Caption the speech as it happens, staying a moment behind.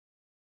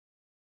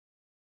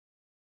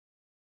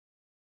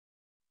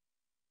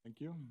Thank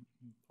you.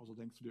 Also,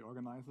 thanks to the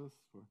organizers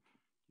for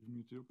giving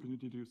me the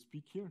opportunity to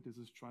speak here. This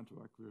is trying to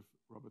work with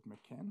Robert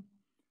McCann.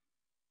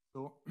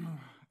 So,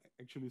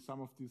 actually,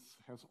 some of this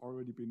has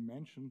already been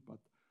mentioned, but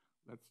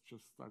let's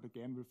just start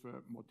again with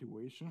a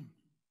motivation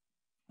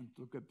and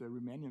look at the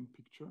Riemannian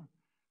picture.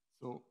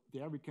 So,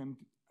 there we can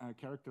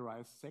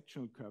characterize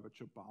sectional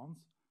curvature bounds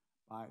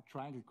by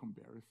triangle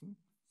comparison.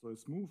 So, a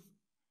smooth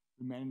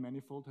Riemannian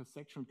manifold has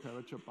sectional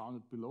curvature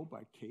bounded below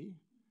by K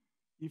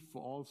if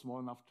for all small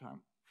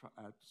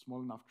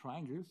enough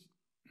triangles,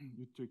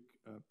 you take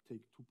 2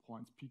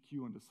 points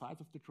PQ on the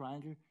sides of the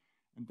triangle,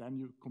 and then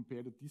you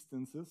compare the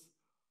distances,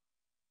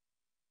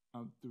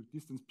 the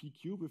distance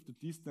PQ with the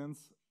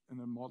distance in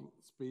a model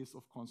space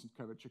of constant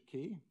curvature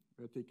K,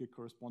 where I take a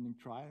corresponding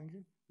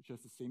triangle, which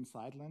has the same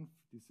side length.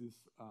 This is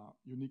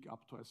unique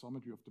up to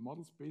isometry of the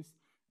model space.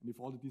 And if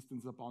all the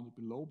distances are bounded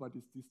below by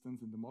this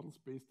distance in the model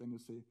space, then you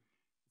say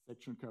the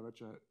sectional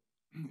curvature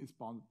is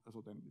bounded,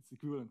 so then it's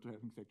equivalent to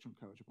having sectional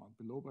curvature bounded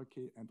below by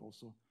K, and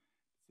also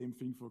the same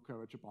thing for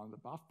curvature bounded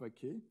above by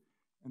K.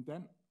 And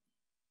then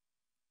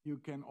you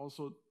can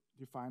also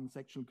define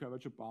sectional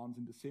curvature bounds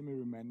in the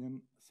semi-Riemannian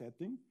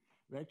setting,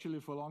 where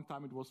actually for a long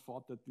time it was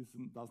thought that this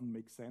doesn't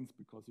make sense,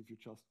 because if you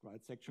just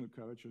write sectional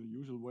curvature in the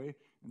usual way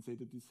and say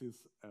that this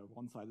is a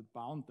one-sided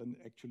bound, then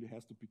it actually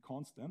has to be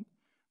constant.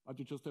 But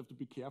you just have to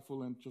be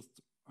careful and just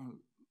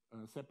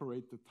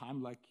separate the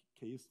time-like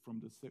case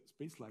from the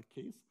space-like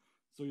case.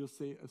 So you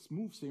say a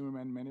smooth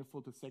semi-Riemannian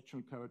manifold has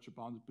sectional curvature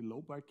bounded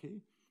below by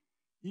K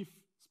if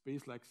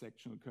space-like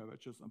sectional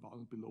curvatures are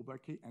bounded below by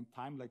K and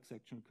time-like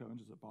sectional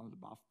curvatures are bounded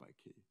above by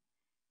K.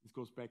 This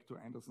goes back to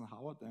Anderson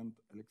Howard and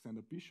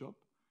Alexander Bishop.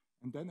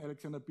 And then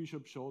Alexander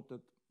Bishop showed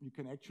that you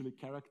can actually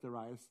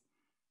characterize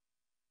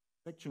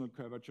sectional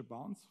curvature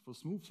bounds for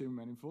smooth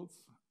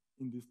semi-manifolds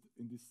in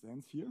this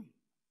sense here,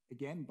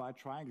 again by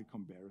triangle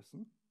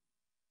comparison.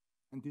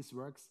 And this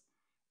works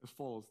as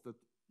follows, that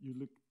you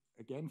look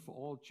again for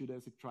all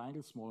geodesic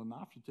triangles small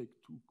enough, you take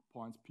 2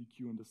 points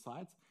PQ on the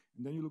sides,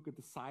 and then you look at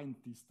the sign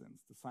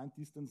distance. The sign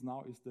distance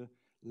now is the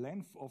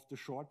length of the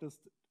shortest,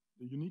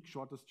 the unique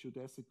shortest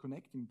geodesic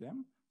connecting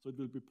them. So it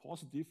will be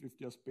positive if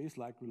they are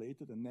space-like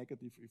related, and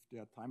negative if they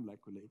are time-like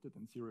related,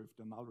 and 0 if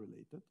they're null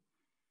related.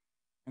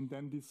 And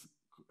then this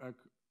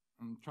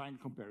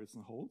triangle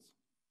comparison holds.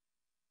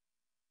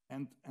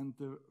 And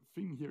the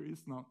thing here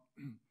is now,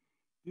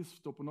 this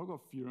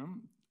Toponogov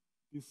theorem,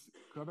 this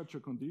curvature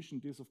condition,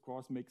 this of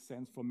course makes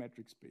sense for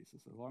metric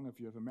spaces. As long as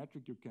you have a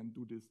metric, you can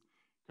do this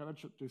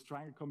curvature, this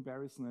triangle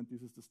comparison, and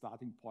this is the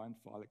starting point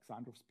for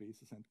Alexandrov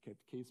spaces and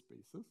Ket-K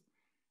spaces.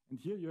 And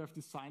here you have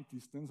the sign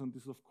distance, and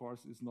this of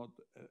course is not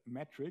a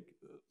metric,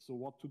 so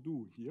what to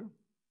do here?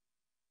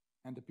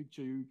 And the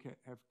picture you can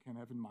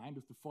have in mind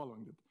is the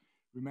following,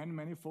 that Riemannian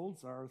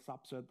manifolds are a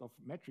subset of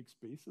metric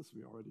spaces.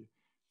 We already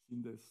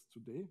seen this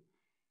today.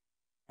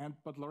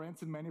 But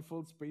Lorentzian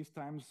manifold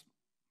spacetimes,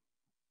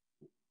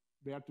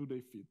 where do they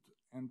fit?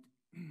 And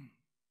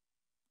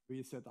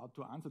we set out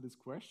to answer this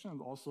question,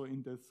 and also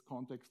in this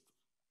context,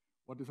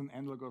 what is an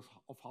analog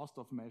of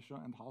Hausdorff measure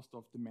and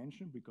Hausdorff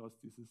dimension, because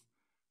this is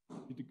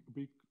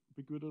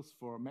ubiquitous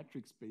for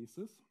metric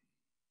spaces.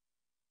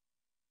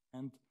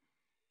 And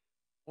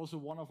also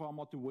one of our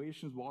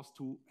motivations was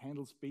to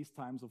handle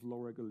spacetimes of low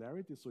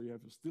regularity. So you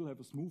still have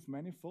a smooth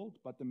manifold,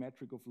 but the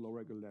metric of low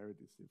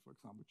regularity, say for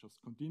example, just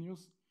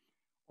continuous.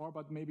 Or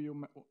but maybe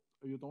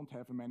you don't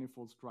have a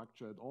manifold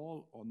structure at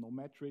all, or no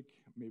metric,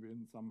 maybe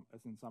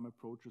as in some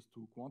approaches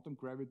to quantum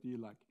gravity,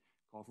 like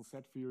causal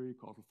set theory,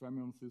 causal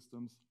fermion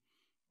systems,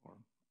 or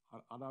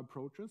other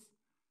approaches.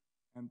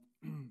 And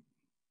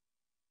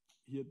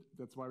here,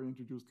 that's why we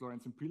introduced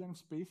Lorentzian pre-length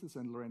spaces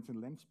and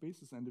Lorentzian length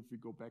spaces. And if we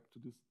go back to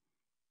this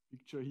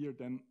picture here,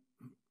 then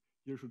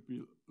here should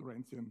be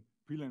Lorentzian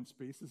pre-length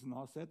spaces in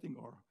our setting,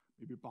 or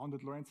maybe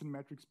bounded Lorentzian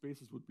metric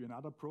spaces would be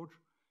another approach.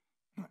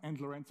 And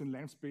Lorentzian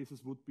length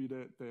spaces would be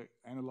the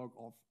analog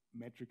of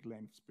metric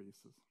length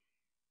spaces.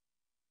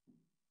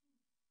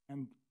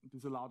 And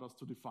this allowed us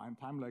to define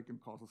time-like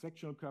and causal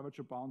sectional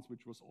curvature bounds,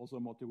 which was also a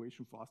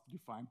motivation for us to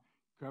define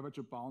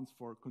curvature bounds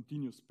for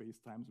continuous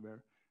spacetimes where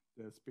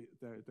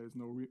there is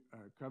no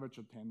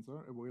curvature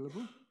tensor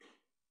available.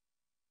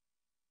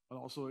 But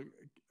also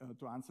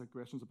to answer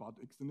questions about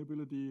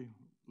extendability,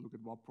 look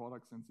at Watt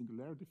products and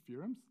singularity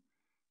theorems.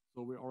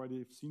 So we already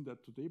have seen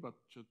that today, but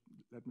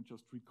let me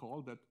just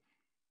recall that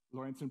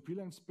Lorentzian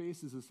pre-length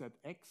space is a set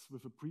X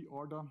with a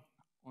pre-order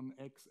on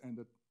X and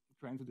a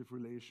transitive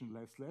relation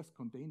less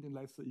contained in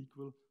lesser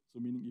equal. So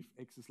meaning if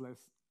X is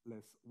less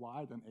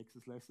Y, then X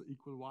is lesser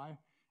equal Y.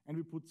 And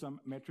we put some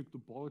metric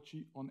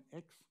topology on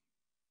X.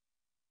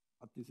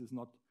 But this is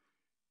not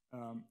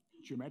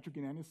geometric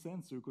in any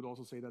sense. So you could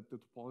also say that the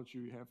topology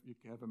you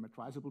have a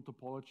metrizable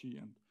topology.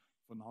 And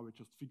for now, we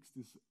just fix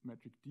this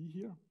metric D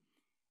here.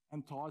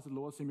 And tau is a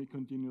lower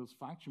semi-continuous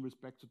function with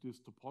respect to this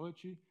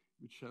topology,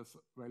 which has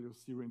value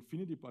 0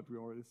 infinity, but we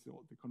already saw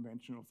the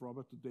convention of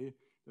Robert today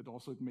that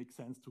also it makes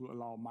sense to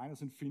allow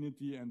minus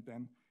infinity, and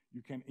then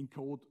you can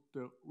encode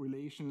the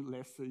relation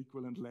less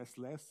equivalent less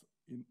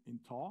in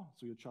tau.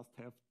 So you just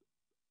have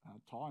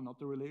tau and not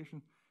the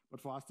relation.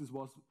 But for us,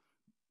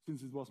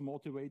 since it was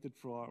motivated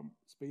for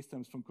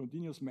spacetimes from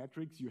continuous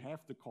metrics, you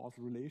have the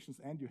causal relations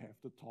and you have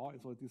the tau,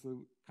 so these are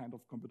kind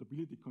of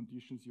compatibility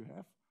conditions you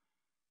have.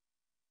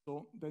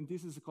 So then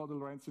this is called the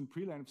Lorentzian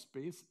pre-length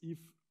space if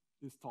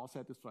this tau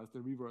satisfies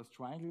the reverse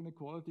triangle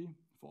inequality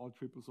for all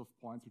triples of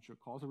points which are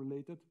causally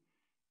related.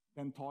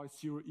 Then tau is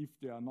 0 if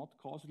they are not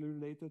causally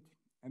related,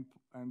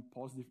 and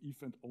positive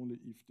if and only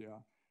if they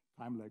are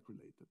time-lag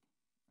related.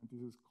 And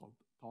this is called,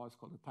 tau is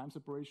called a time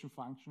separation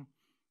function.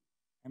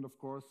 And of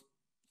course,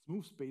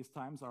 smooth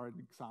spacetimes are an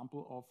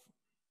example of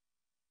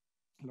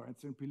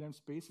Lorentzian pre-length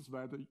spaces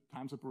where the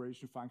time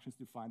separation function is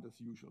defined as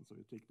usual. So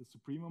you take the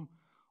supremum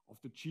of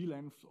the G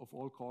length of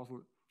all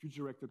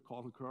future-directed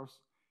causal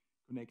curves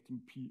connecting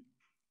P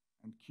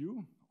and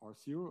Q, or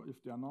 0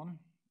 if they are none.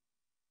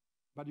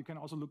 But you can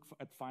also look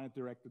at finite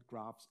directed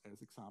graphs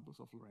as examples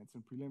of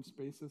Lorentzian pre-length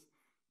spaces.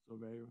 So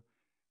where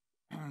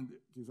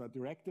these are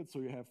directed, so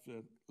you have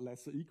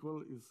lesser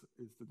equal is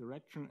the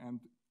direction, and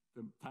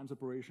the time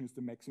separation is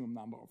the maximum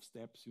number of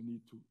steps you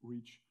need to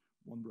reach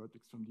one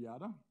vertex from the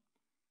other.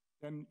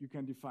 Then you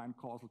can define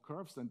causal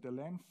curves and their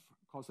length,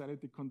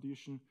 causality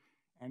condition,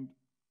 and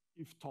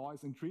if tau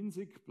is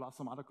intrinsic plus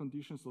some other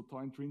conditions, so tau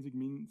intrinsic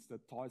means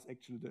that tau is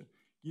actually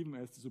given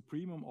as the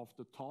supremum of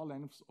the tau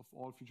lengths of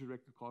all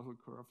future-directed causal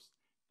curves,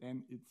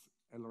 then it's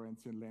a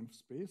Lorentzian length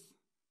space.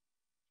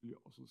 You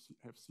also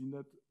have seen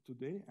that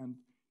today, and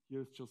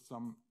here's just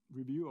some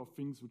review of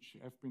things which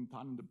have been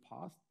done in the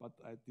past, but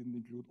I didn't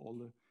include all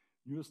the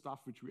newer stuff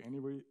which we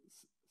anyway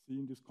see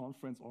in this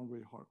conference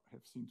already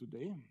have seen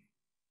today.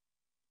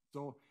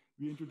 So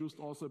we introduced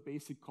also a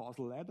basic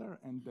causal ladder,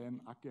 and then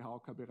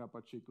Akehau, Cabrera,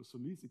 Pacheco,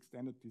 Solis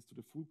extended this to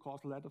the full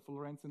causal ladder for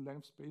Lorentzian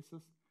length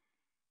spaces.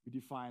 We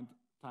defined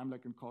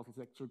time-lag and causal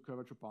sectional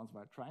curvature bounds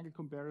via triangle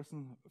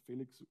comparison.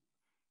 Felix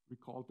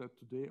recalled that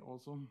today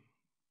also.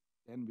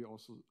 Then we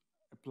also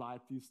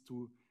applied this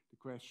to the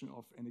question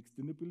of an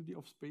extendability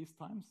of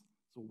spacetimes.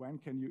 So when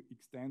can you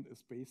extend a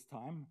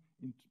spacetime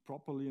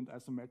properly and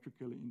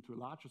isometrically into a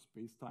larger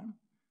spacetime?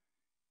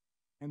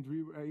 And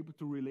we were able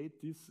to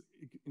relate this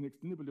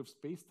inextendability of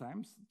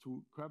spacetimes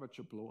to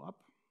curvature blow-up.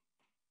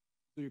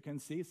 So you can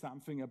say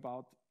something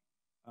about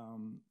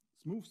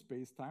smooth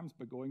spacetimes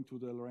by going to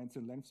the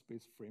Lorentzian length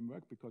space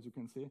framework, because you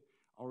can say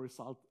our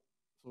result,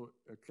 so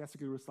a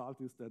classical result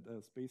is that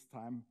a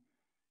spacetime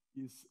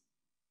is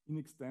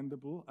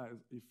inextendable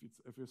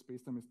if your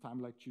spacetime is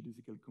time-like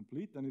geodesically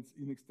complete, then it's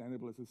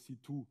inextendable as a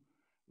C2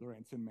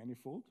 Lorentzian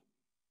manifold.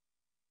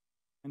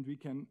 And we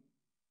can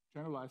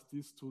generalize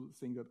this to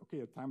saying that, okay,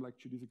 a time-like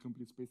geodesically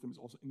complete spacetime is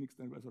also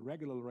inextendable as a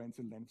regular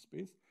Lorentzian length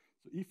space.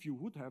 So if you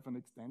would have an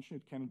extension,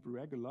 it cannot be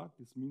regular.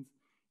 This means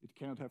it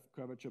cannot have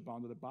curvature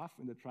bounded above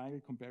in the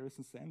triangle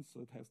comparison sense, so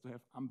it has to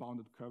have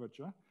unbounded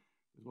curvature.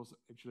 This was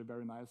actually a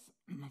very nice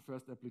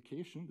first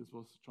application. This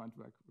was joint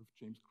work with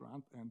James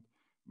Grant and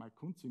Mike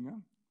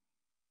Kunzinger.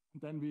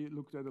 And then we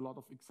looked at a lot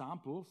of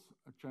examples,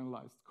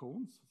 generalized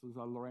cones. So these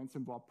are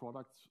Lorentzian warp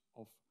products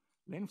of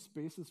length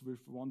spaces with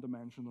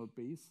one-dimensional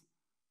base,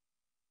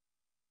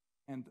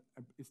 and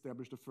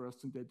established the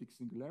first synthetic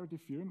singularity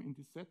theorem in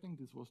this setting.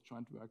 This was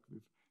joint work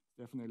with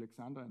Stephanie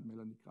Alexander and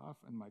Melanie Graf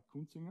and Mike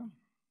Kunzinger.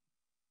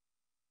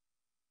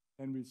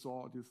 And we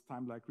saw this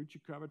time-like Ricci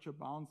curvature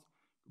bounds,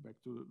 go back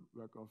to the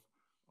work of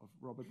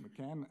Robert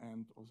McCann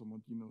and also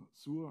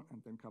Mondino-Sur,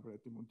 and then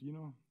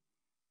Cavalletti-Mondino,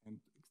 and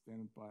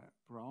extended by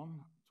Brown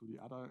to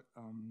the other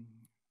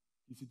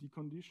DCD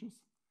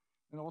conditions.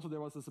 And also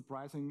there was a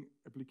surprising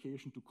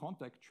application to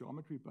contact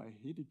geometry by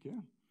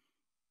Hedeke.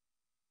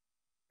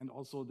 And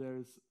also there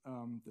is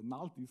the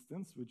null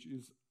distance, which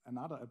is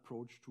another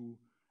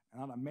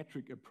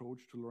metric approach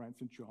to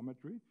Lorentzian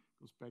geometry,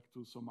 goes back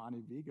to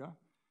Somani-Vega,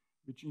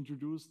 which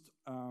introduced,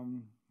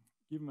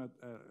 given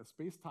a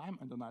space-time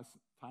and a nice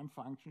time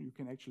function, you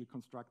can actually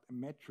construct a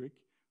metric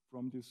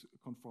from this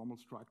conformal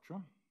structure.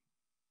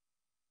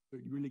 So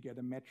you really get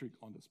a metric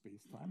on the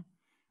space-time.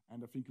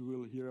 And I think we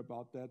will hear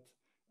about that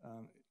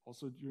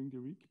also during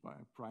the week by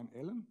Brian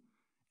Allen.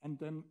 And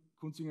then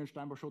Kunzinger and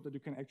Steinbach showed that you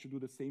can actually do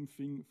the same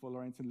thing for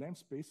Lorentzian length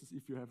spaces.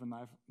 If you have a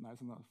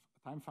nice enough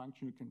time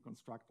function, you can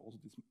construct also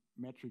this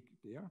metric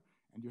there,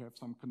 and you have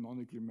some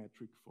canonically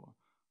metric for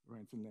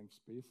Lorentzian length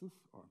spaces,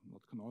 or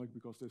not canonic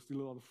because there's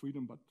still a lot of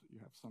freedom, but you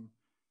have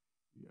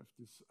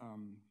this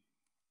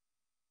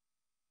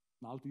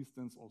null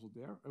distance also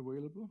there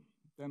available.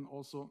 Then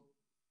also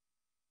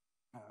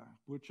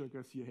Burcher,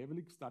 Garcia,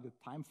 Hevelik studied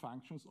time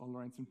functions on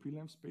Lorentzian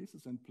pre-length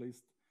spaces and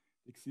placed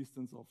the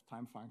existence of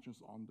time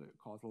functions on the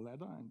causal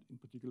ladder, and in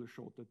particular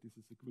showed that this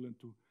is equivalent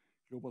to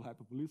global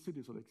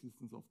hyperbolicity, so the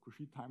existence of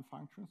Cauchy time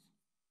functions.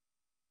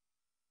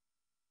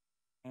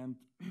 And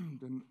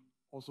then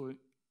also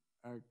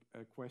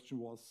a question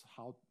was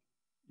how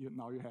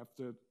now you have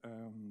the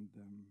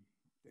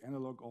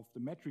analog of the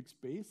metric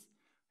space.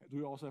 Do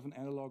you also have an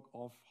analog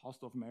of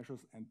Hausdorff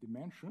measures and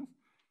dimensions?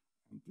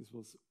 And this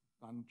was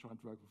done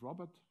joint work with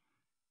Robert.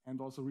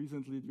 And also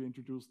recently we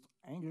introduced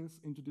angles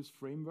into this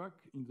framework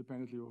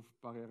independently of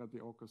Barrera, De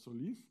Oca,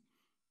 Solis.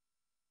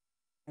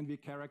 And we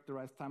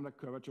characterized time-like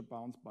curvature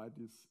bounds by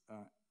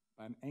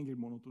by an angle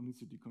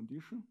monotonicity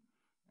condition.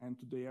 And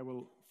today I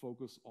will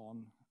focus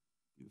on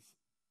this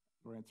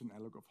Lorentzian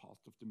analog of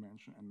Hausdorff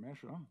dimension and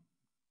measure.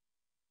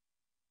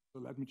 So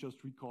let me just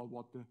recall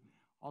what the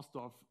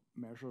Hausdorff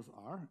measures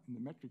are in the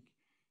metric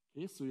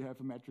case. So you have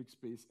a metric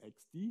space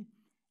XD,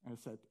 and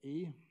a set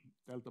A,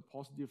 delta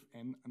positive,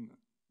 n, a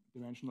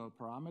dimensional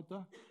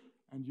parameter.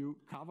 And you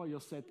cover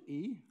your set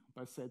A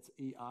by sets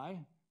AI,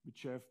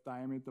 which have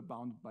diameter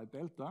bounded by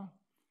delta.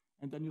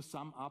 And then you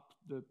sum up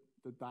the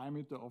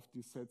diameter of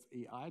these sets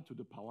AI to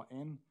the power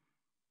n,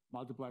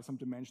 multiply some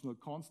dimensional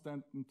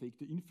constant, and take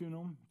the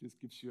infimum. This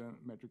gives you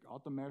a metric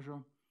outer measure.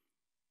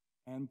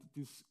 And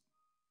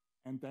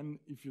then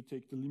if you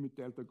take the limit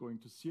delta going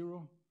to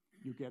 0,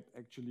 you get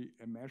actually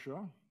a measure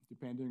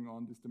depending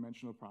on this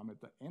dimensional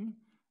parameter n.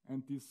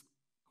 And this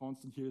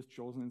constant here is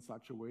chosen in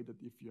such a way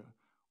that if you're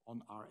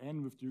on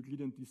Rn with the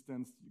Euclidean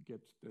distance, you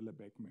get the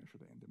Lebesgue measure,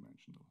 the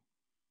n-dimensional.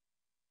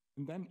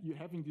 And then you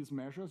having these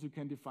measures, you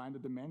can define the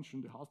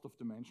dimension, the Hausdorff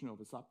dimension of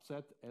a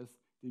subset as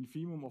the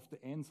infimum of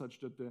the n such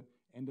that the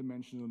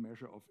n-dimensional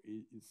measure of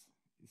A is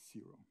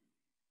 0.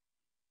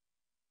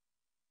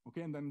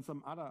 Okay, and then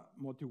some other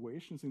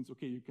motivation, since,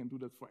 okay, you can do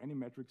that for any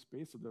metric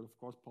space, so that of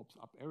course pops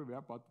up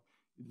everywhere, but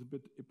it is a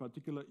bit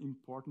particularly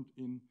important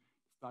in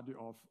study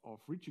of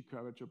Ricci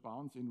curvature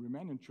bounds in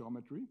Riemannian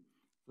geometry.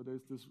 So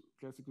there's this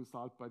classic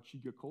result by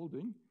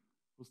Giger-Colding,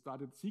 who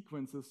studied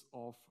sequences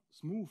of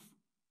smooth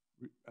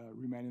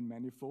Riemannian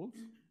manifolds,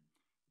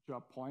 which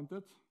are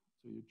pointed.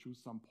 So you choose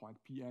some point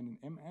Pn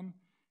and Mn.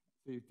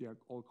 They are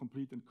all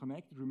complete and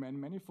connected Riemannian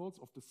manifolds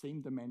of the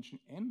same dimension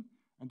n,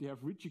 and they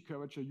have Ricci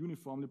curvature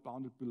uniformly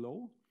bounded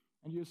below.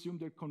 And you assume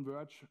they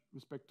converge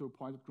with respect to a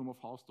pointed chrome of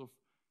Hausdorff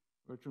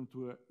version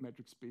to a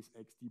metric space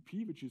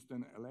XDP, which is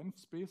then a length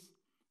space.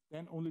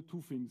 Then only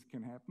two things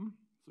can happen.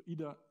 So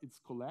either it's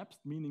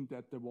collapsed, meaning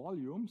that the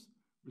volumes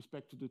with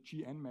respect to the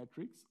Gn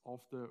matrix of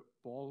the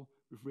ball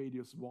with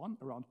radius 1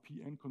 around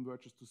Pn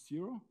converges to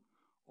 0,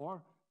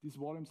 or these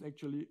volumes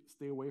actually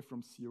stay away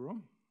from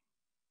 0.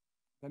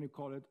 Then you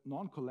call it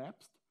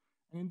non-collapsed.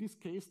 And in this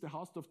case, the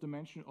Hausdorff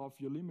dimension of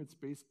your limit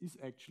space is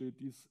actually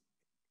this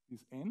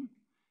n,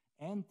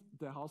 and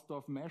the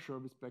Hausdorff measure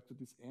with respect to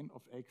this n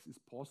of x is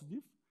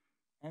positive,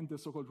 and the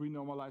so-called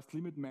renormalized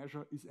limit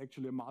measure is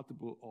actually a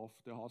multiple of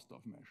the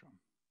Hausdorff measure.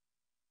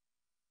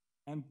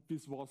 And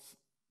this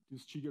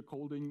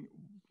Giger-Colding,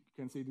 you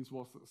can say this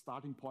was a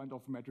starting point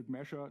of metric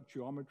measure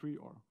geometry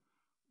or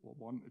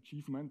one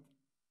achievement.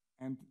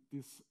 And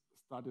this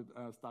started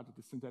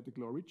the synthetic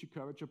lower Ricci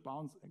curvature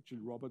bounds.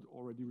 Actually, Robert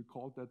already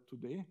recalled that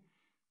today.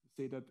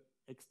 Say that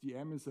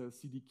XDM is a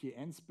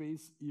CDKN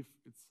space if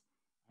it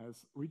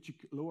has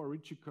lower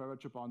Ricci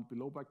curvature bound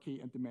below by k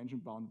and dimension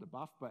bounded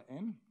above by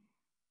n.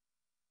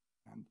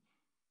 And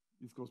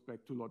this goes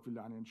back to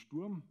Lord-Villani and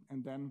Sturm.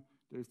 And then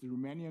there's the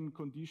Riemannian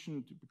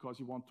condition because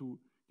you want to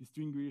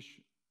distinguish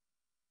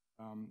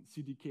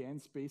CDKN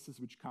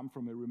spaces which come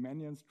from a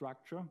Riemannian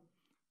structure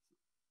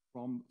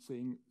from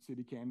saying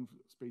CDKN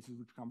spaces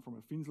which come from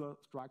a Finsler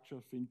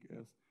structure, think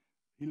as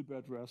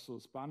Hilbert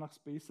versus Banach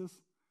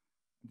spaces.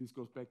 And this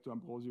goes back to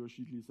Ambrosio,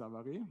 Gigli,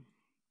 Savary.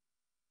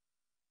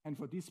 And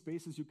for these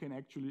spaces, you can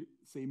actually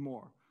say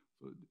more.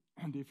 So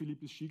De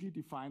Philippis Gigli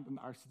defined an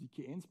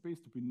RCDKN space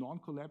to be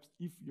non-collapsed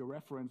if your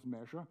reference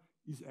measure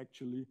is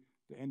actually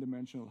the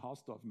n-dimensional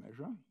Hausdorff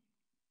measure.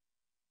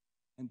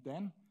 And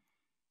then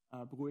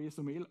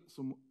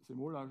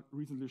Brouet-Semola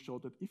recently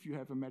showed that if you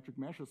have a metric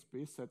measure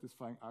space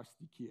satisfying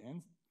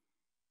RCDKN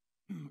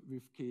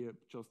with k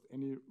just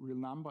any real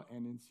number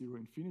n in 0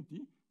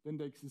 infinity, then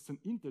there exists an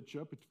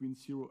integer between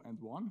 0 and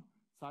 1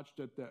 such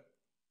that the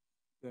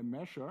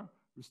measure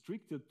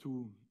restricted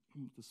to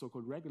the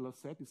so-called regular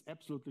set is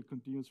absolutely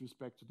continuous with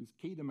respect to this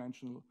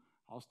k-dimensional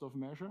Hausdorff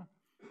measure,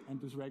 and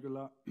this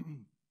regular,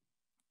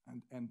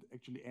 and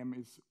actually M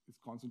is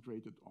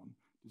concentrated on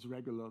this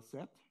regular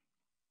set.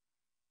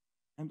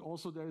 And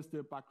also there is the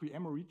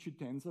Bakry-Emo-Ricci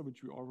tensor,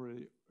 which we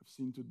already have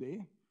seen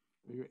today,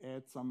 where you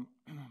add some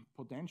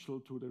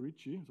potential to the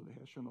Ricci, so the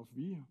Hessian of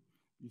V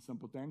is some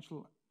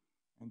potential,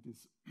 and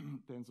this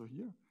tensor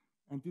here.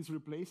 And this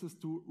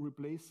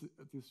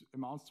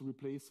amounts to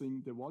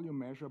replacing the volume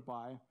measure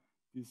by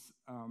this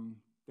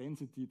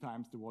density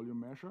times the volume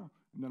measure.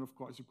 And then, of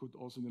course, you could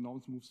also in the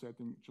non-smooth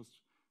setting just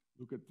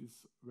look at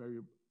this where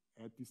you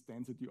add this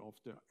density of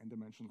the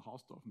n-dimensional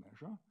Hausdorff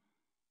measure.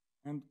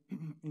 And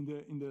in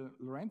the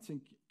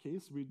Lorentzian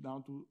case, we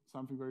now do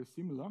something very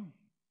similar.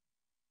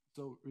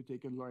 So we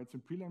take a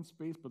Lorentzian pre-length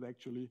space, but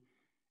actually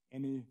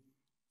any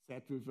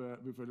set with a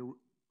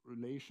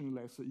relation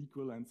less or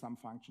equal and some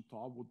function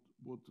tau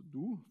would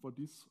do for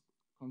this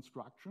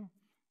construction.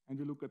 And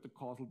we look at the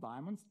causal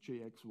diamonds,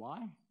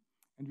 JXY,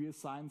 and we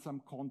assign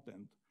some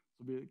content.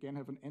 So we again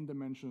have an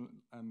n-dimensional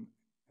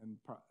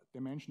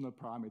dimensional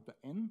parameter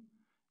n,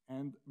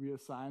 and we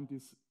assign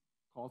this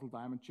causal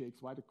diamond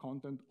JXY the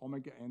content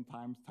omega n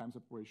times time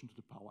separation to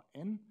the power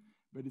n,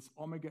 where this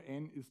omega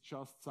n is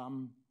just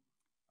some,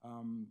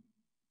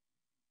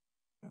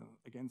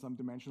 again, some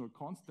dimensional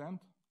constant.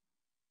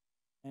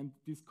 And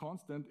this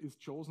constant is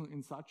chosen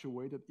in such a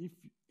way that if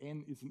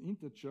n is an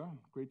integer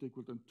greater or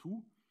equal than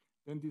 2,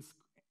 then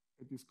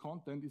this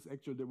content is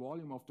actually the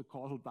volume of the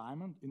causal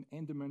diamond in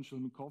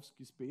n-dimensional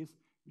Minkowski space,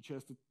 which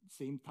has the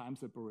same time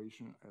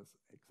separation as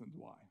x and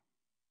y.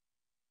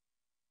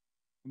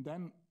 And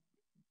then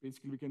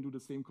basically we can do the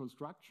same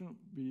construction.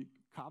 We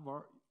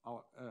cover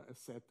a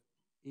set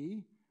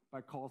A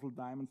by causal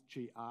diamonds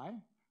Ji,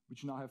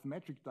 which now have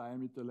metric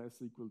diameter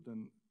less or equal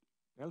than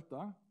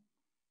delta,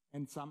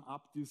 and sum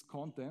up these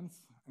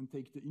contents and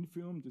take the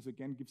infimum. This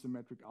again gives a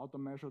metric outer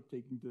measure.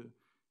 Taking the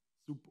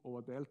sup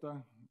over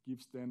delta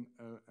gives then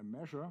a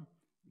measure,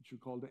 which we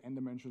call the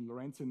n-dimensional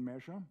Lorentzian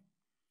measure.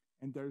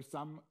 And there is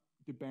some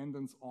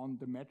dependence on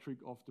the metric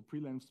of the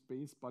pre-length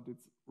space, but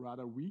it's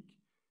rather weak.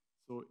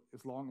 So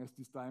as long as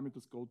these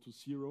diameters go to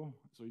 0,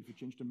 so if you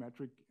change the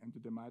metric and the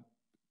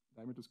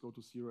diameters go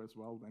to 0 as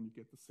well, then you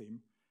get the same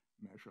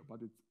measure.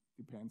 But it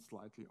depends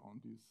slightly on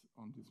this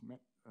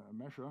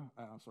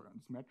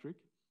metric.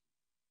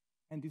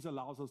 And this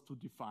allows us to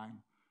define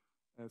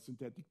a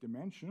synthetic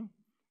dimension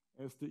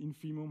as the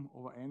infimum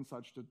over n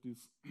such that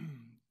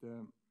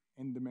the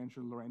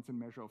n-dimensional Lorentzian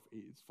measure of A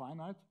is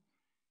finite.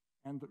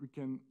 And we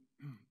can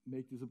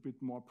make this a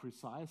bit more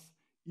precise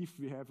if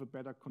we have a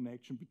better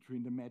connection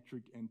between the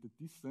metric and the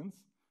distance.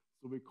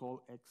 So we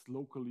call x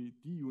locally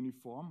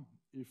d-uniform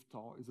if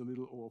tau is a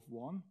little O of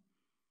 1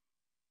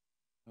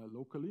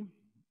 locally.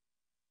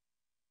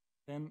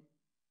 Then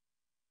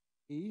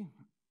A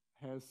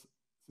has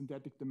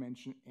synthetic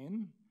dimension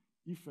n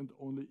if and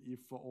only if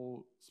for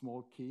all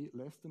small k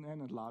less than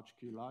n and large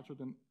k larger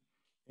than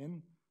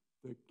n,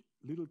 the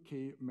little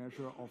k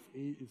measure of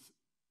A is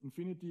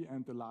infinity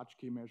and the large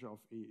k measure of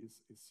A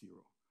is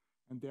 0.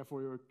 And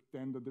therefore,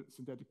 then the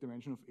synthetic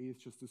dimension of A is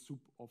just the sup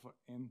over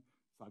n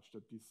such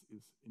that this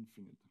is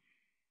infinite.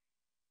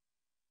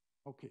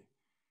 Okay,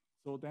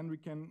 so then we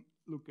can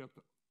look at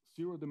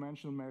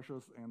 0-dimensional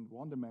measures and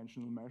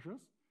 1-dimensional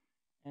measures.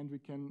 And we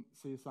can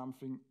say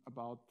something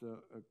about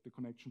the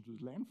connection to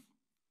the length.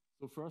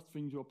 So first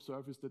thing to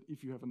observe is that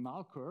if you have a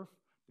null curve,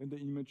 then the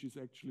image is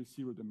actually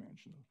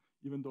 0-dimensional.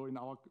 Even though in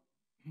our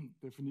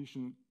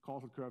definition,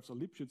 causal curves are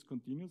Lipschitz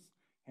continuous,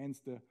 hence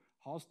the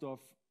Hausdorff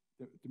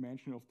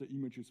dimension of the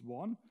image is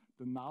 1,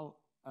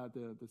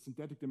 the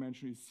synthetic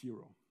dimension is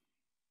 0.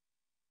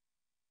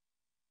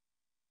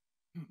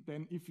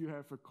 Then if you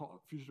have a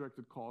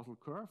future-directed causal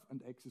curve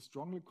and x is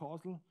strongly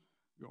causal,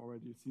 we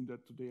already seen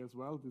that today as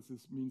well.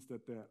 This means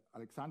that the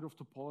Alexandrov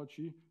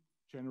topology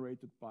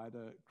generated by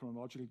the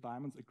chronological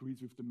diamonds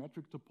agrees with the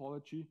metric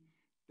topology.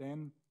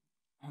 Then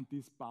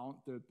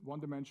the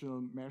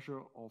one-dimensional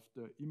measure of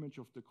the image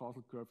of the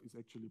causal curve is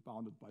actually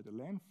bounded by the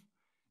length.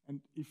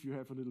 And if you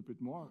have a little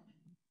bit more,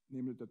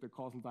 namely that the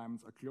causal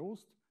diamonds are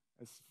closed,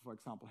 as for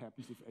example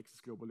happens if x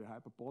is globally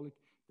hyperbolic,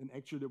 then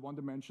actually the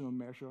one-dimensional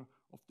measure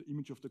of the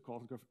image of the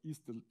causal curve is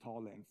the tau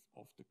length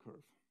of the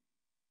curve.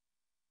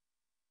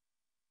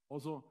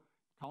 Also,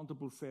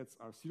 countable sets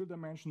are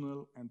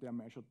 0-dimensional and they are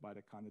measured by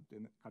the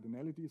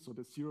cardinality. So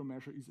the 0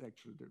 measure is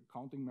actually the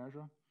counting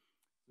measure.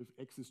 If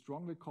x is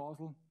strongly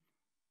causal,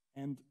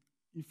 and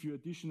if you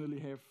additionally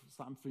have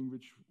something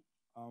which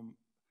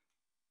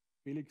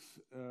Felix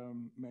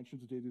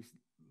mentioned today, this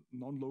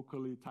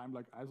non-locally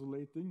time-like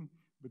isolating,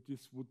 but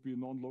this would be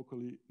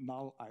non-locally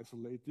null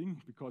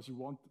isolating because you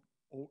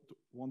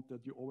want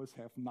that you always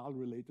have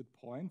null-related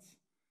points,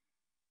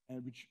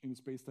 and which in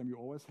space-time you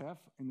always have,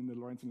 and in the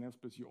Lorentzian length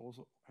space you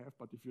also have,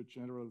 but if you're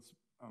general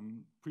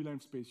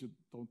pre-length space, you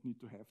don't need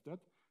to have that.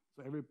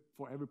 So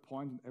for every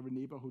point in every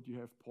neighborhood, you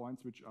have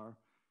points which are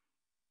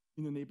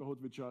in the neighborhood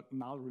which are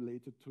null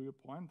related to your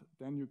point.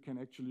 Then you can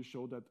actually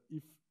show that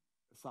if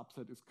a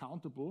subset is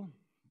countable,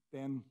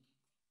 then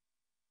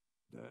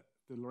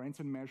the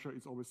Lorentzian measure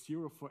is always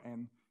 0 for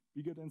n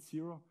bigger than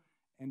 0.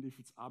 And if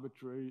it's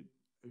arbitrary,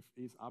 if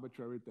A is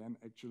arbitrary, then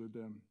actually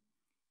the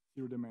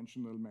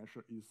 0-dimensional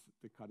measure is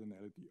the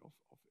cardinality of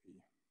A.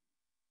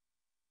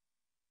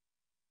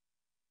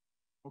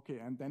 Okay,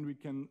 and then we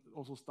can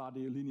also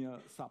study linear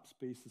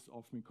subspaces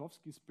of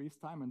Minkowski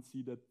spacetime and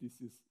see that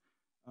this is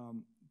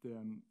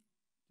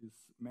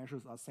these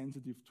measures are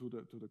sensitive to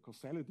the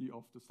causality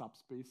of the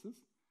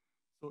subspaces.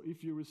 So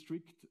if you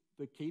restrict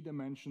the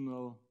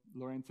k-dimensional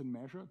Lorentzian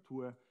measure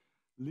to a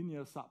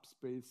linear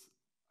subspace,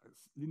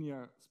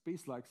 linear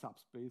space-like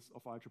subspace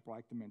of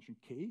algebraic dimension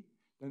k,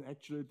 then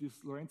actually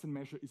this Lorentzian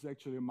measure is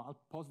actually a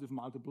positive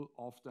multiple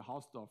of the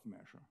Hausdorff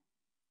measure.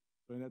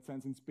 So in that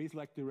sense, in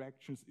space-like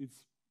directions,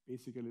 it's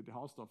basically the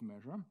Hausdorff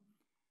measure.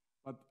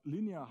 But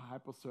linear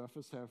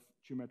hypersurfaces have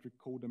geometric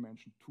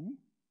codimension 2.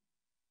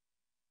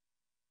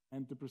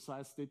 And the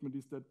precise statement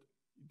is that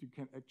you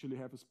can actually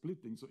have a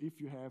splitting. So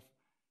if you have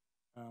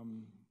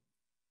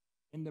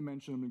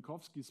n-dimensional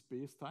Minkowski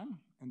spacetime,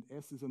 and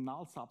S is a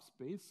null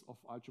subspace of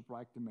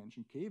algebraic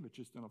dimension k, which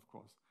is then, of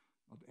course,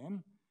 not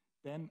n,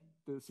 then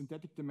the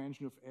synthetic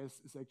dimension of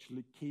S is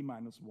actually k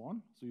minus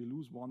 1, so you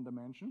lose 1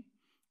 dimension.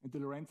 And the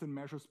Lorentzian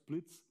measure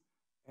splits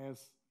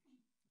as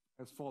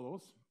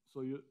follows.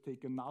 So you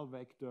take a null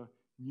vector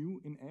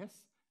nu in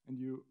S, and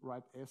you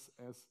write S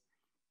as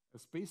a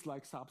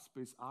space-like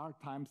subspace R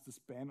times the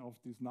span of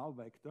this null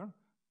vector,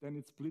 then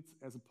it splits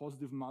as a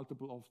positive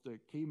multiple of the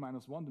k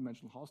minus 1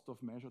 dimensional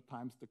Hausdorff measure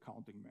times the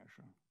counting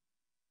measure.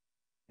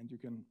 And you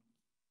can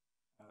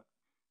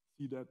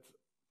see that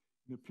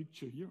in the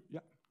picture here.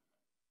 Yeah.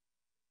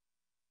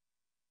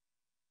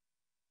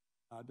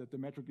 That the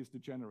metric is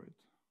degenerate.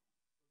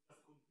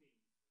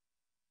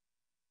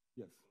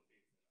 Yes.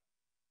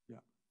 Yeah.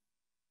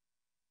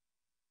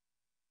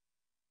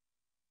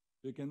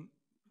 You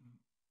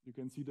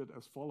can see that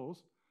as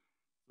follows.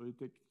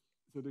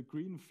 So the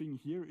green thing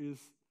here is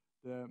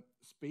the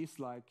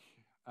space-like,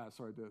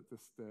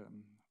 the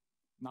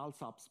null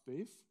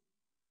subspace,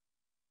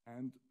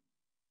 and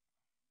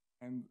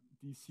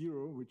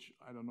D0, which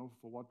I don't know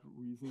for what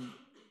reason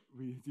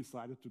we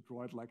decided to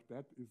draw it like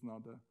that, is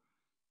now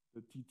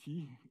the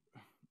TT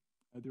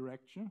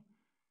direction,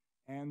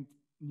 and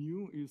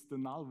nu is the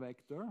null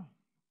vector,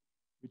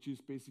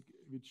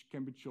 which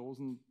can be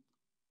chosen,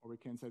 or we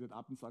can set it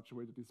up in such a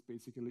way that it's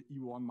basically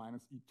E1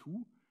 minus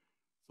E2.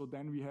 So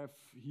then we have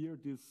here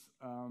this,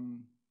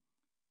 and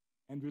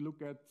we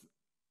look at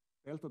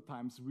delta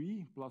times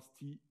V plus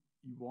T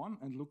E1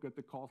 and look at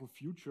the causal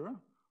future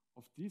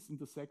of this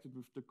intersected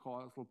with the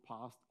causal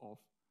past of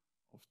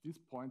this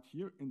point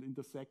here and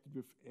intersected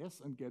with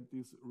S and get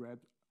this red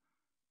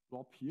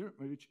blob here,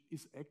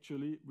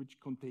 which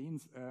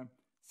contains a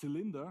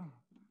cylinder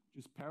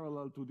which is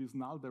parallel to this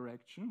null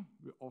direction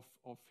of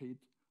height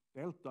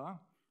delta,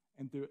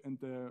 and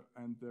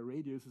the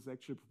radius is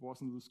actually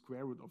proportional to the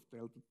square root of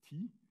delta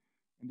t.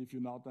 And if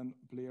you now then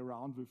play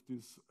around with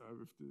this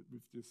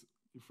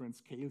different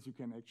scales, you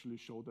can actually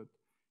show that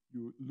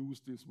you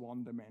lose this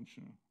one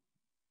dimension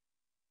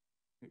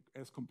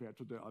as compared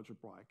to the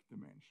algebraic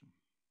dimension.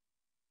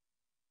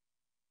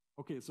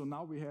 Okay, so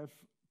now we have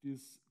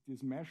these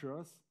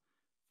measures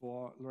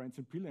for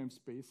Lorentzian prelim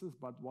spaces,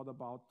 but what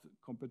about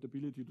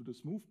compatibility to the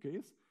smooth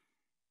case?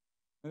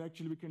 And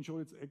actually, we can show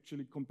it's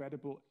actually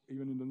compatible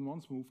even in the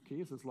non-smooth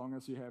case, as long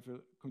as you have a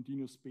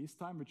continuous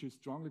spacetime, which is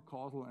strongly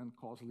causal and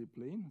causally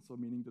plane, so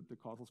meaning that the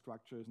causal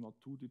structure is not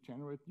too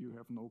degenerate, you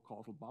have no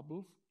causal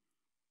bubbles,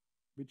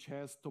 which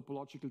has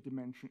topological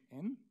dimension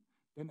n.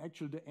 Then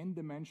actually the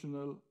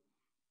n-dimensional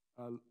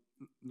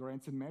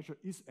Lorentzian measure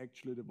is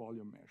actually the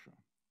volume measure.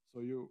 So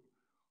you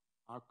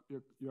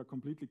are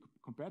completely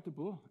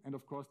compatible, and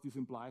of course this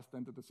implies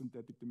then that the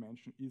synthetic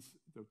dimension is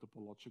the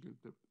topological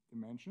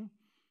dimension.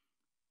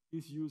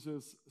 This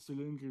uses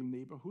cylindrical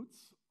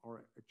neighborhoods,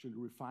 or actually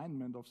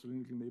refinement of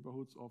cylindrical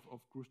neighborhoods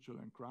of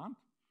Kruskal and Grant.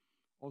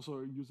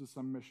 Also uses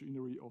some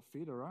machinery of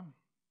Federer,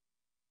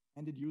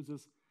 and it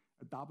uses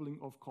a doubling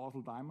of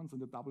causal diamonds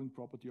and the doubling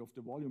property of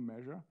the volume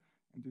measure.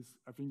 And this,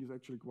 I think, is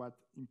actually quite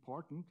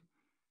important.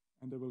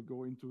 And I will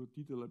go into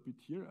detail a bit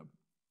here.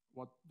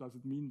 What does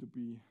it mean to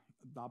be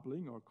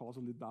doubling or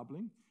causally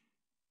doubling?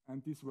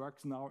 And this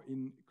works now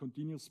in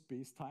continuous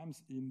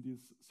spacetimes in these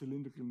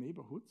cylindrical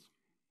neighborhoods.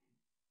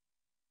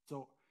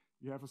 So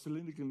you have a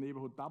cylindrical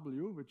neighborhood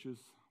W, which is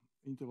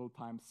interval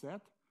times Z,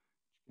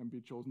 which can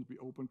be chosen to be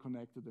open,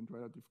 connected, and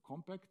relative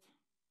compact.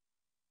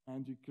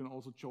 And you can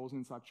also choose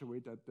in such a way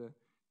that the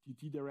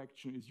TT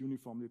direction is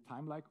uniformly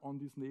time-like on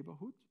this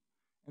neighborhood.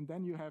 And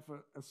then you have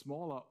a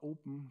smaller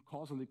open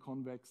causally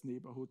convex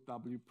neighborhood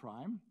W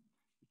prime,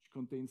 which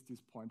contains this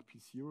point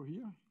P0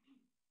 here,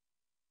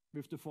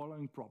 with the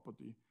following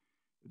property,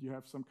 that you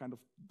have some kind of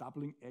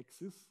doubling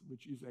axis,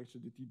 which is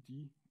actually the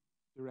TT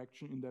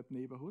direction in that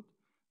neighborhood,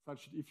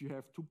 such that if you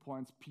have 2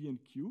 points P and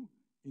Q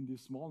in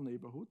this small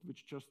neighborhood,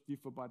 which just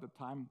differ by the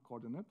time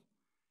coordinate,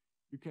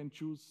 you can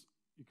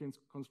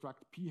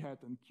construct P hat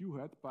and Q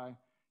hat by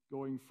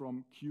going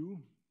from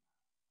Q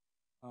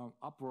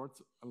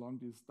upwards along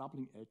this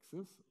doubling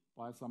axis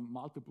by some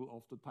multiple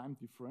of the time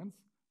difference,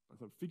 by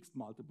some fixed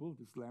multiple.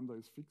 This lambda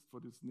is fixed for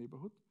this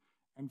neighborhood.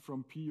 And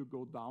from P you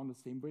go down the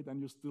same way,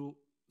 then you still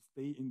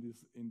stay in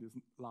this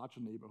larger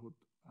neighborhood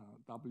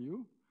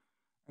W.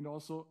 And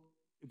also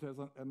it has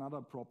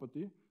another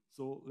property.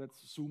 So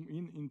let's zoom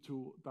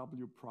into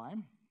W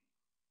prime.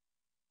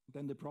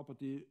 Then the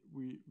property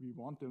we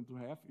want them to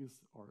have is,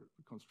 or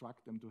we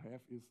construct them to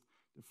have, is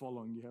the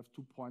following. You have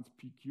 2 points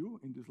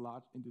PQ in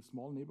this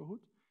small neighborhood,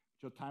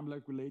 which are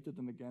time-like related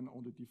and again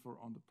only differ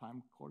on the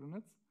time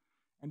coordinates.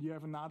 And you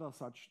have another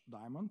such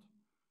diamond,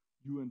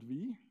 U and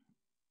V,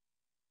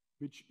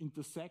 which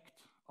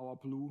intersect our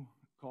blue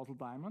causal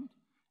diamond,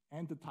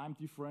 and the time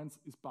difference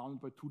is bounded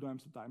by 2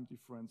 times the time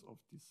difference of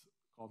this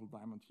causal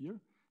diamond here.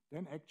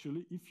 Then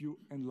actually, if you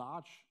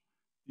enlarge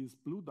this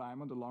blue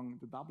diamond along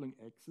the doubling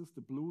axis,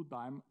 the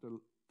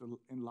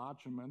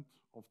enlargement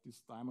of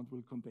this diamond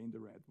will contain the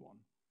red one.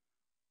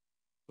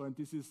 So, and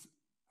this is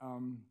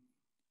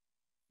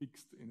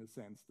fixed in a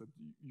sense that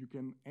you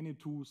can, any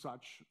two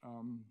such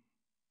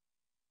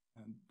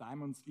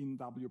diamonds in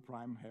W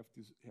prime have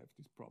this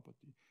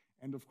property.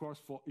 And of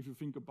course, if you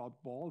think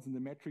about balls in the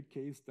metric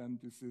case, then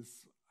this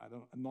is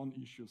a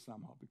non-issue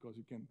somehow, because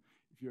you can,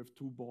 if you have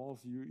 2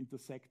 balls, you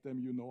intersect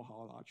them, you know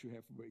how large you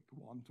have wake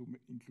one to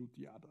include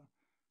the other.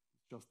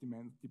 It just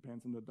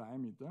depends on the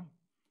diameter.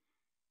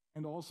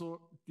 And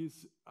also,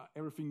 this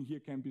everything here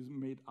can be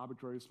made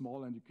arbitrarily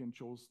small, and you can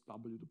choose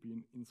W to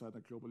be inside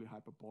a globally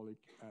hyperbolic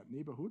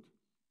neighborhood.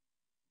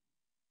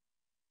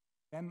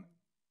 Then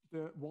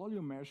the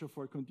volume measure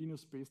for a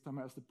continuous spacetime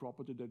has the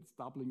property that it's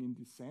doubling in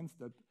the sense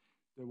that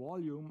the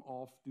volume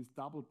of this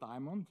double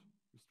diamond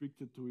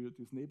restricted to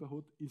this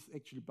neighborhood is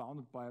actually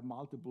bounded by a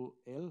multiple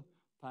L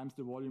times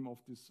the volume of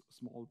this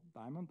small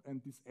diamond,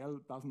 and this L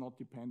does not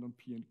depend on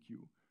P and Q.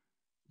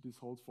 This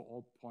holds for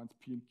all points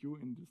P and Q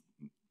in this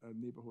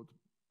neighborhood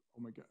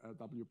omega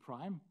W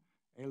prime.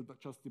 L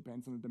just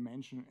depends on the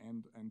dimension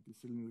and the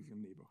cylindrical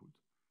neighborhood.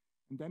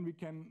 And then we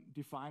can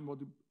define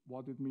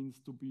what it means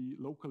to be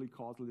locally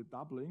causally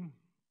doubling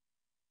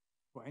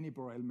for any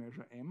Borel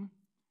measure M.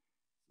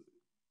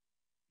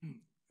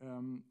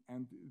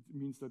 And it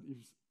means that if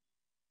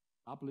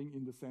doubling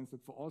in the sense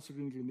that for all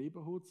cylindrical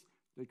neighborhoods,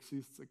 there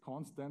exists a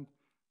constant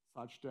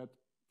such that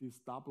this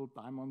double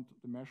diamond,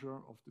 the measure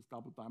of this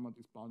double diamond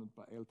is bounded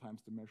by L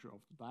times the measure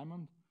of the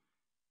diamond.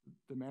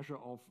 The measure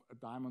of a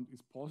diamond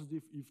is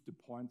positive if the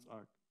points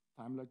are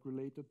time-lag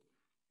related,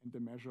 and the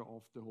measure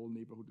of the whole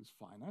neighborhood is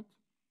finite.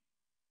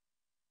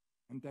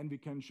 And then we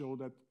can show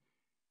that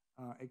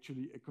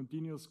actually a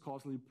continuous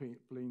causally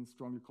plane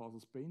strongly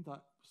causal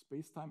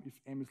spacetime, if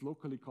M is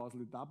locally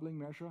causally doubling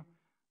measure,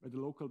 where the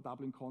local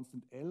doubling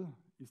constant L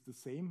is the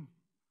same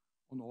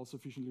on all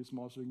sufficiently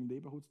small cylindrical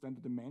neighborhoods, then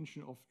the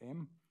dimension of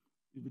M,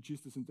 which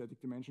is the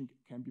synthetic dimension,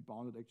 can be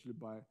bounded actually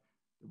by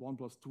the 1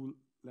 plus 2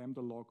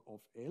 lambda log of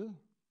L.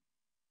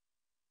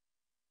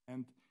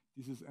 And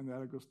this is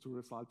analogous to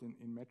result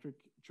in metric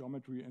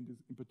geometry, and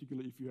in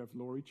particular, if you have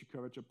low Ricci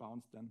curvature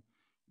bounds, then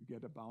you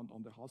get a bound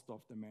on the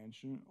Hausdorff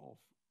dimension of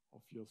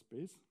your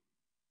space.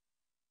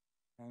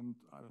 And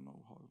I don't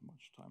know how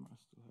much time I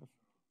still have.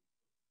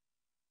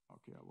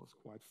 Okay, I was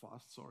quite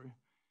fast, sorry.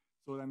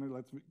 So then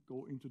let's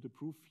go into the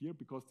proof here,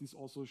 because this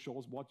also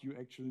shows what you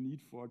actually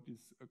need for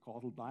these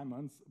causal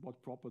diamonds,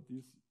 what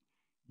properties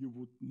you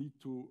would need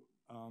to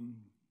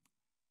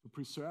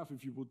preserve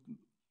if you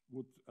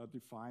would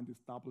define this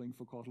doubling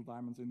for causal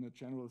diamonds in a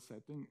general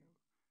setting.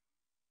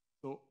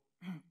 So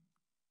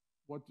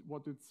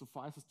what it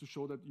suffices to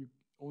show that you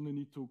only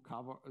need to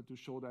cover to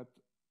show that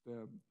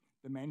the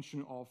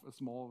dimension of a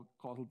small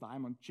causal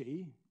diamond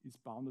J is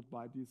bounded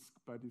by this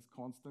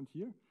constant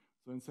here.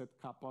 So and set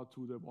kappa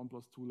to the 1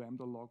 plus 2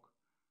 lambda log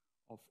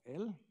of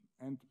L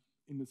and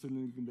in the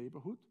cylindrical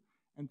neighborhood.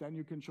 And then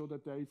you can show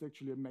that there is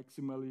actually a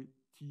maximally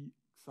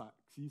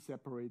Xi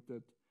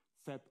separated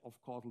set of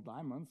causal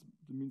diamonds.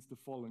 That means the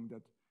following,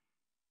 that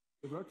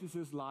the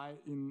vertices lie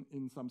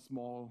in some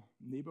small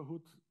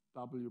neighborhood,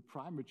 W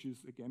prime, which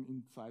is again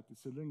inside the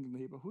cylindrical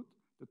neighborhood.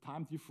 The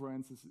time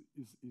difference is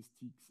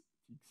T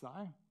Xi.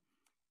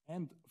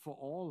 And for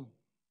all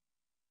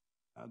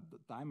the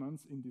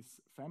diamonds in this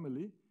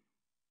family,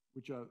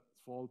 which are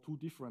for all two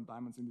different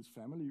diamonds in this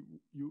family,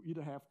 you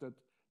either have that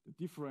the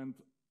different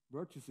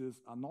vertices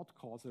are not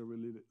causally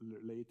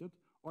related,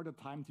 or the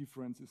time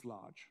difference is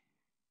large.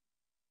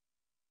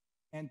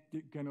 And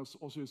you can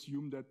also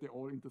assume that they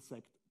all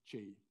intersect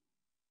J.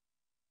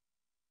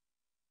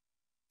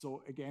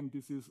 So again,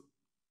 this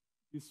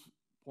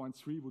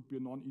 0.3 would be a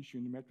non-issue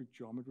in metric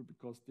geometry,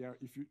 because there,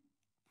 if you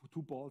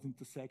two balls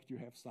intersect, you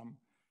have some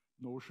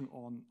notion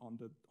on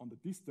the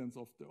distance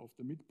of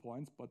the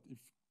midpoints. But if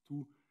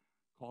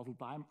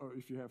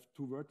if you have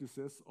two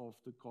vertices of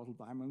the causal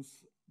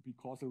diamonds be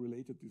causally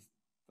related, this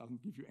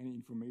doesn't give you any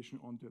information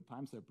on the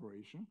time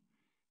separation.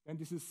 And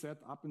this is set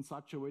up in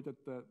such a way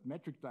that the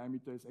metric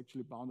diameter is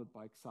actually bounded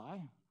by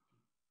Xi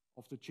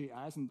of the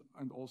Ji's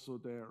and also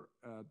their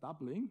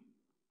doubling.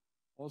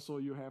 Also,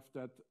 you have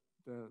that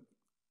the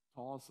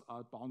tau's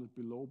are bounded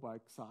below by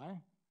Xi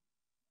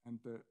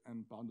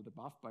and bounded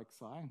above by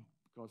Xi,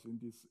 because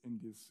in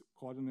these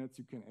coordinates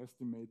you can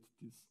estimate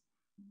this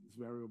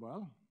very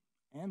well.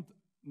 And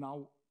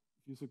now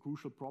there's a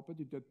crucial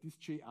property that these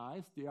Ji's,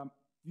 they are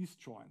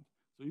disjoint.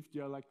 So if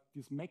they are like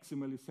this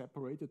maximally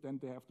separated, then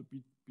they have to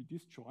be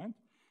disjoint.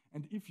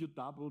 And if you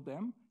double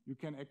them, you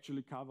can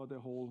actually cover the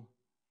whole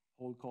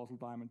causal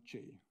diamond J.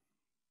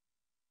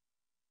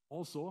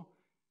 Also,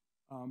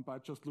 by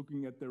just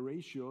looking at the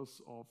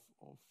ratios of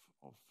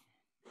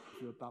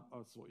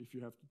so if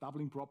you have the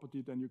doubling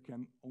property, then you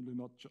can only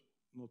not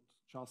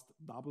just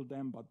double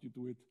them, but you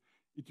do it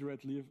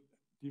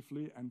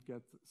iteratively and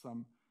get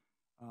some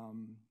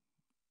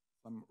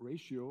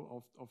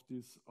ratio of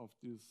these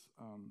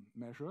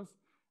measures.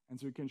 And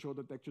so you can show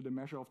that actually the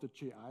measure of the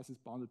Ji's is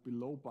bounded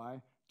below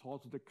by tau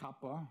to the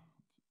kappa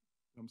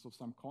in terms of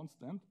some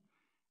constant.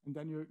 And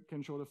then you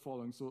can show the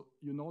following. So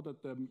you know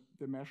that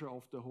the measure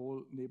of the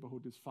whole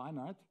neighborhood is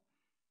finite.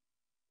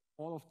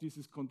 All of this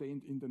is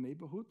contained in the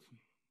neighborhood.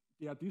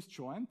 They are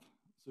disjoint,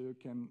 so you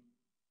can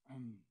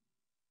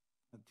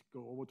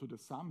go over to the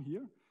sum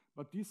here.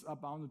 But these are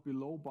bounded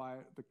below by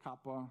the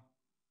kappa,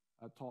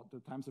 the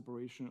time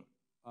separation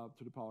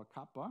to the power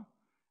kappa.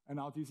 And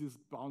now this is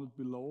bounded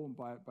below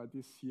by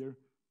this here,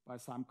 by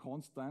some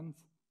constant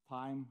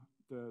times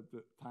the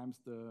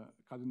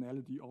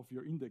cardinality of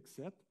your index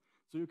set.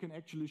 So you can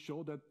actually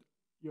show that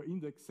your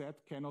index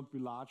set cannot be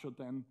larger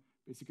than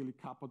basically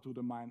kappa to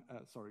the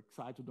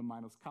psi to the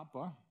minus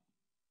kappa.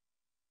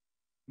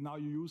 Now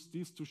you use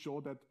this to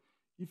show that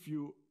if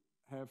you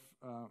have,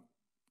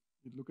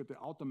 you look at the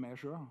outer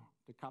measure,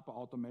 the kappa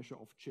outer measure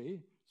of J,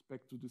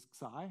 respect to this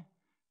psi,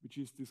 which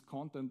is this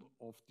content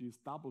of these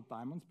double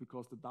diamonds,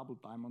 because the double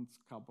diamonds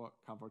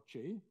cover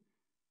J.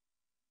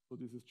 So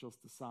this is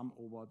just the sum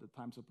over the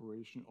time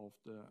separation of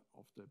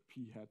the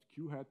P hat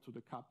Q hat to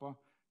the kappa.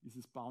 This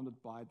is bounded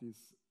by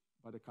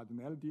the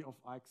cardinality of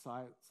I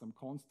psi, some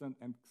constant,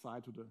 and psi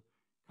to the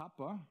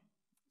kappa.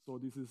 So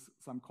this is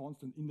some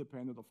constant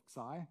independent of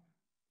psi,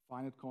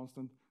 finite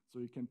constant. So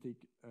you can take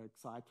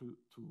psi to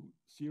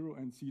 0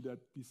 and see that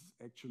this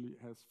actually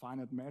has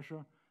finite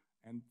measure,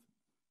 and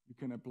you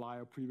can apply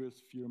a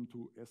previous theorem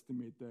to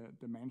estimate the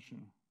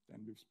dimension then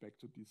with respect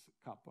to this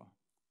kappa.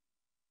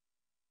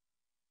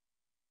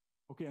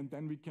 Okay, and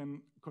then we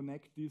can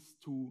connect this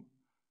to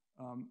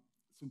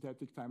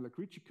synthetic time-like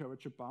Ricci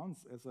curvature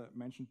bounds. As I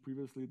mentioned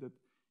previously, that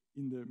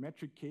in the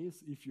metric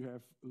case, if you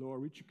have lower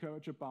Ricci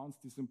curvature bounds,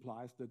 this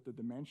implies that the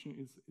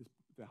dimension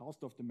the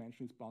Hausdorff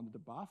dimension is bounded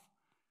above.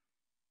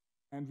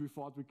 And we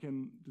thought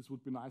this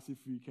would be nice if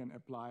we can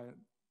apply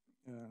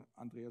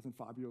Andreas and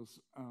Fabio's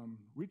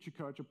Ricci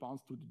curvature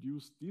bounds to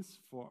deduce this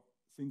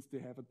since they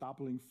have a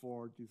doubling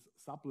for these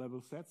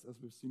sub-level sets,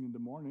 as we've seen in the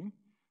morning.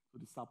 So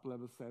the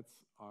sub-level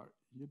sets are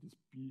here, this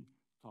P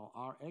tau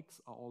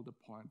Rx are all the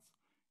points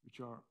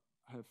which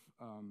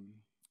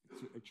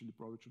actually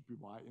probably should be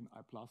Y in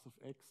I plus of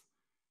X,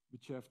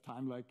 which have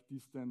time-like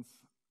distance,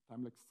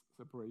 time-like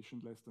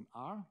separation less than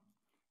R.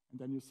 And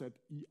then you set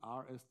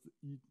ER as the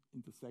E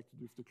intersected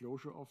with the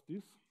closure of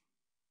this.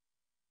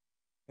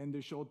 And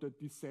they showed that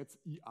these sets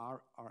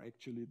ER are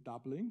actually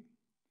doubling.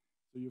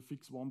 So you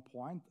fix one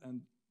point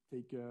and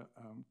take a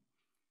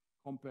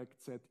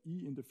compact set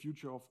E in the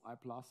future of I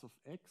plus of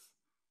X,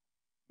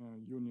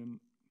 union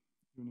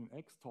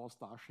X, tau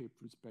star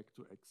shaped with respect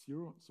to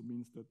X0. So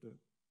means that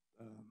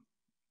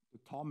the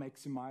tau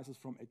maximizers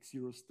from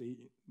X0 stay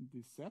in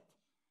this set.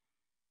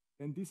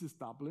 Then this is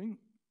doubling,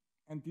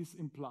 and this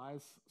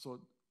implies, so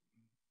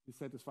this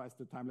satisfies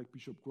the time-like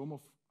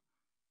Bishop-Gromov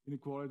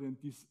inequality, and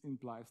this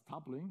implies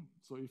doubling.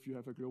 So if you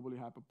have a globally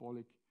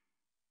hyperbolic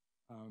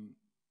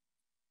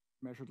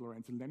measured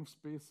Lorentzian length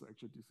space, so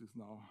actually this is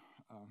now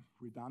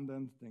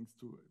redundant thanks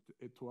to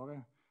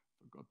Ettore,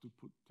 forgot to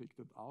take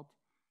that out,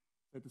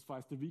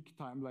 satisfies the weak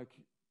time-like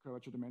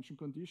curvature dimension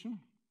condition.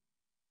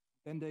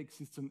 Then there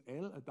exists an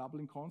L, a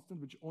doubling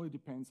constant, which only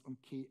depends on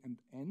K and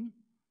N,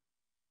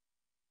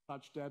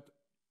 such that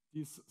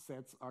these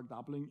sets are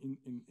doubling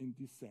in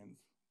this sense.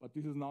 But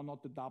this is now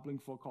not the doubling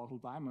for causal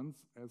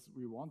diamonds as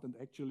we want, and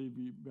actually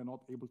we were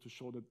not able to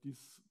show that this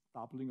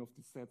doubling of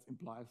these sets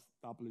implies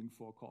doubling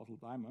for causal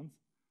diamonds.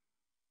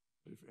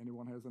 If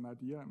anyone has an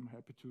idea, I'm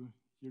happy to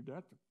hear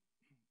that.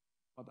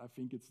 But I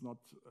think it's not,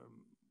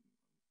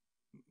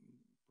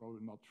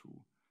 probably not true.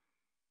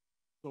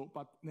 So,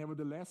 but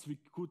nevertheless, we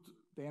could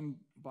then,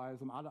 by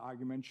some other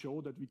argument,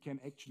 show that we can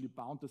actually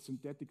bound the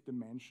synthetic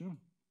dimension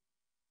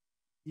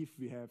if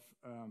we have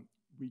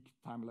weak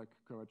time-like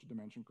curvature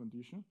dimension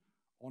condition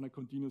on a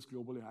continuous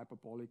globally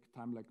hyperbolic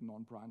time-like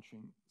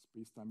non-branching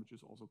spacetime, which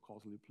is also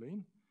causally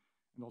plane.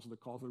 And also the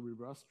causal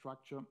reverse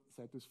structure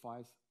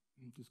satisfies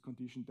this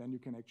condition. Then you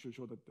can actually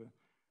show that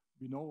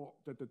we know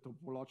that the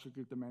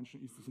topological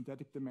dimension is the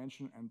synthetic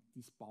dimension, and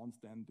this bounds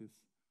then this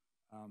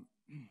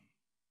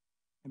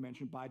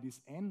dimension by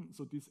this n.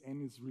 So this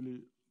n is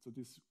really, so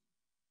this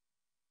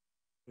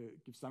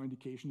gives some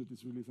indication that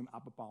this really is an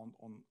upper bound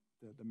on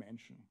the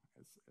dimension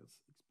as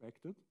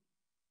expected.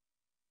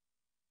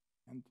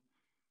 And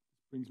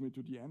this brings me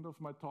to the end of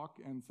my talk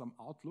and some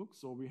outlook.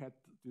 So we had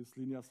this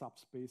linear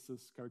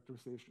subspaces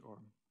characterization or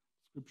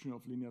description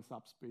of linear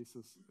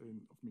subspaces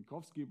of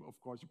Minkowski. Of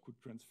course, you could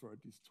transfer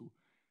this to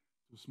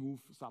smooth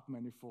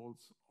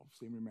submanifolds of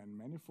semi-Riemann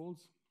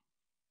manifolds.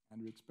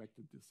 And we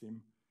expected the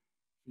same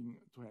thing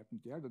to happen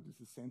there, that this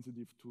is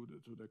sensitive to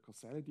the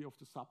causality of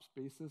the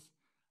subspaces.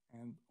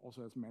 And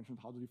also, as mentioned,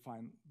 how to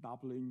define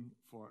doubling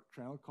for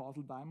general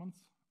causal diamonds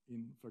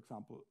in, for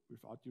example,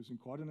 without using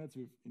coordinates,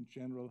 with in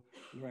general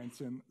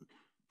Lorentzian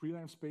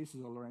pre-length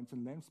spaces or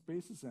Lorentzian length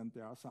spaces. And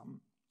there are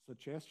some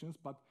suggestions,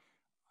 but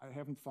I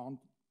haven't found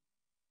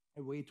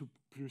a way to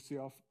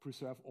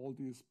preserve all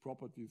these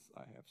properties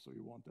I have. So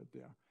you want that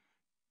there.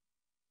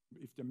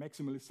 If they're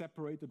maximally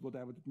separated,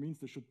 whatever that means,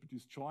 they should be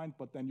disjoint,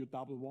 but then you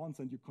double once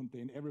and you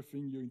contain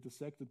everything you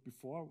intersected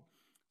before.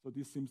 So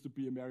this seems to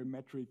be a very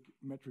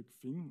metric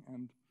thing,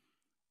 and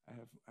I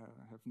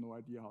have no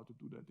idea how to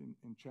do that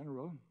in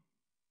general.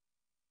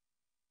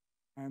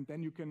 And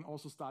then you can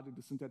also study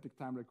the synthetic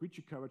time-like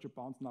Ricci curvature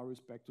bounds now with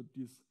respect to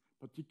these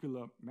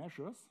particular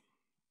measures,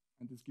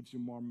 and this gives you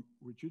more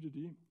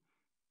rigidity,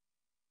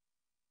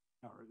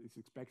 or is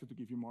expected to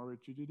give you more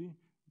rigidity.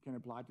 You can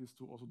apply this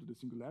to also to the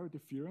singularity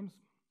theorems.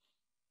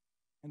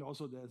 And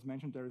also, as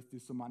mentioned, there is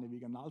this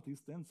Sämann-Weger null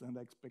distance, and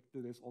I expect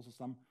that there's also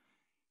some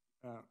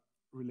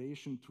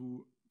relation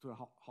to a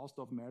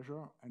Hausdorff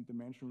measure and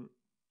dimension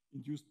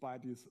induced by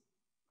this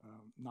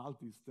null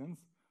distance.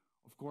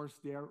 Of course,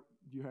 there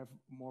you have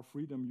more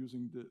freedom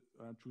using the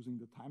choosing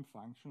the time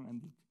function,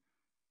 and it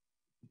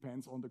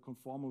depends on the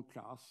conformal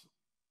class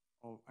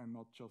and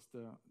not just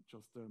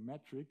the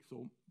metric.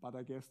 So, but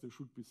I guess there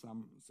should be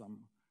some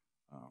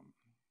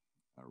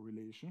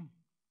relation.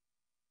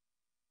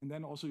 And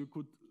then also you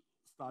could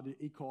study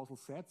acausal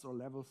sets or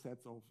level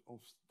sets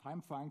of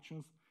time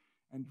functions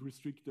and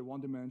restrict the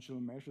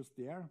one-dimensional measures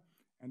there,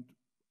 and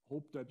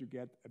hope that you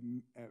get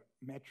a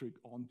metric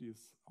on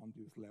these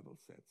level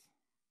sets.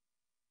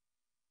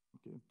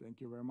 Okay, thank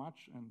you very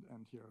much,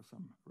 and here are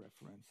some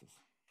references.